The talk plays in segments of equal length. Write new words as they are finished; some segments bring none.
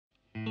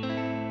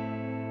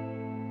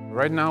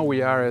Right now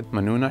we are at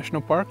Manu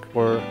National Park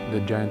for the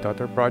Giant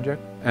Otter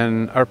project,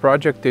 and our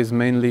project is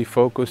mainly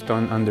focused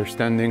on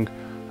understanding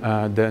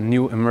the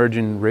new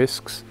emerging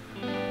risks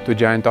to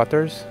giant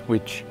otters,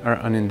 which are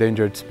an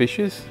endangered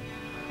species.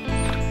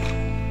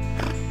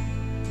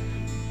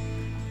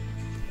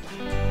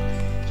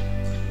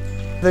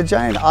 The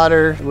giant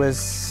otter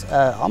was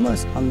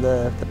almost on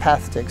the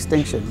path to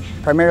extinction,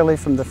 primarily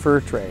from the fur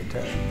trade.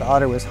 The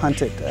otter was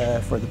hunted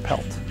for the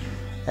pelt.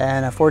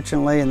 And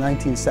unfortunately in the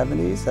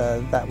 1970s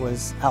that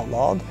was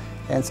outlawed,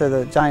 and so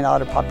the giant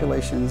otter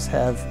populations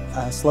have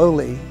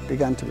slowly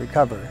begun to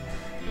recover.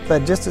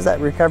 But just as that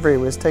recovery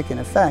was taking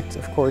effect,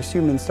 of course,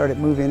 humans started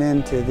moving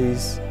into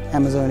these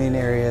Amazonian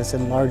areas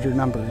in larger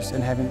numbers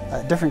and having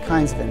different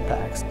kinds of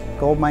impacts.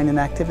 Gold mining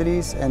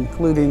activities,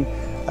 including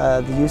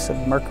the use of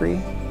mercury,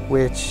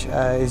 which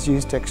is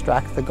used to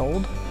extract the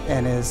gold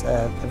and is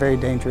a very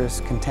dangerous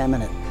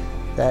contaminant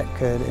that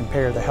could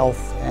impair the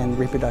health and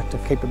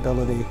reproductive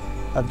capability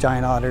of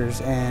giant otters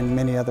and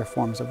many other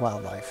forms of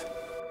wildlife.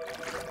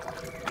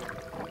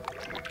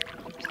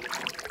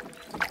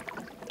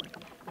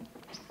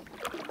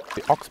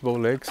 The Oxbow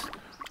Lakes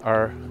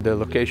are the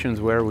locations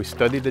where we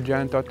study the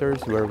giant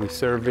otters, where we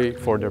survey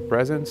for their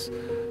presence.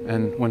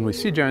 And when we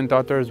see giant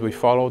otters, we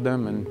follow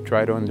them and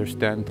try to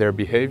understand their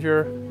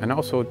behavior and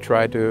also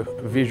try to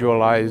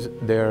visualize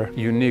their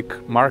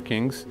unique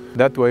markings.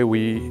 That way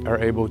we are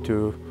able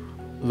to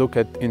look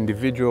at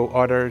individual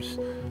otters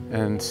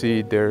and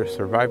see their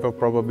survival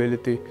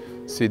probability,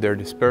 see their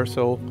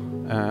dispersal,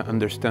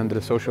 understand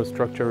the social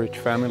structure of each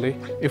family.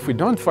 If we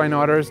don't find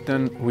otters,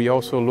 then we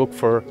also look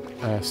for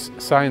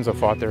signs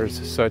of otters,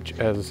 such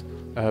as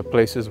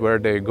places where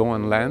they go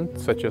on land,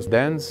 such as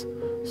dens.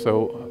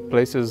 So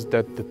places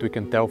that we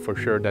can tell for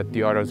sure that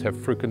the otters have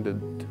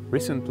frequented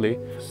recently,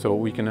 so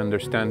we can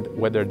understand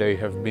whether they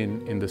have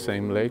been in the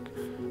same lake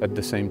at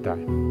the same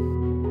time.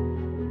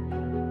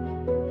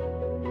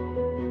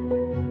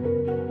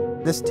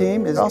 This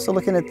team is also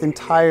looking at the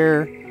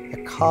entire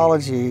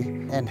ecology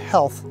and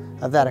health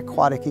of that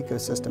aquatic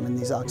ecosystem in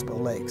these oxbow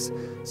lakes.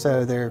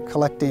 So they're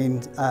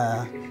collecting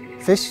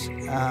fish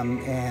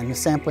and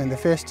sampling the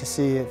fish to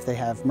see if they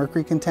have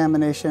mercury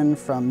contamination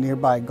from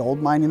nearby gold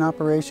mining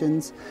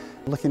operations,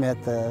 looking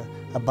at the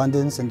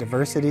abundance and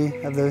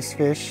diversity of those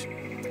fish.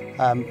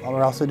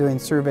 We're also doing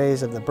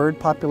surveys of the bird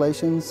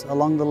populations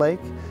along the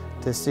lake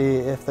to see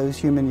if those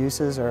human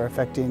uses are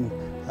affecting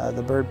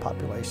the bird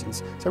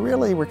populations. So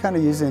really we're kind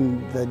of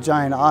using the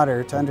giant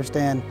otter to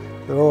understand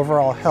the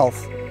overall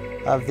health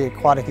of the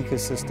aquatic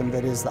ecosystem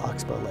that is the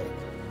Oxbow Lake.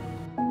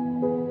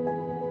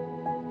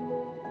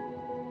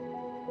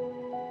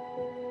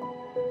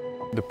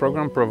 The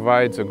program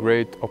provides a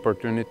great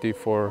opportunity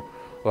for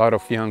a lot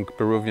of young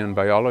Peruvian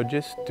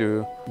biologists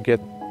to get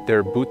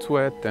their boots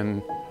wet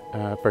and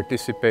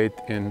participate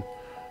in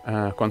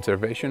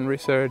conservation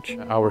research.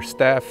 Our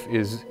staff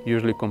is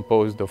usually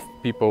composed of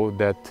people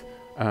that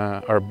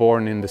are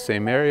born in the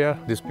same area.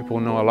 These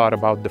people know a lot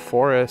about the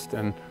forest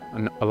and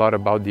a lot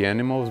about the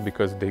animals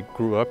because they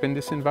grew up in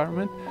this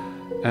environment.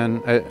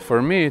 And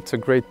for me, it's a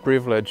great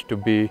privilege to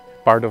be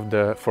part of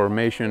the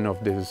formation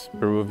of these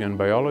Peruvian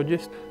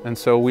biologists. And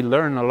so we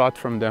learn a lot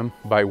from them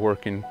by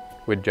working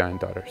with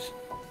giant otters.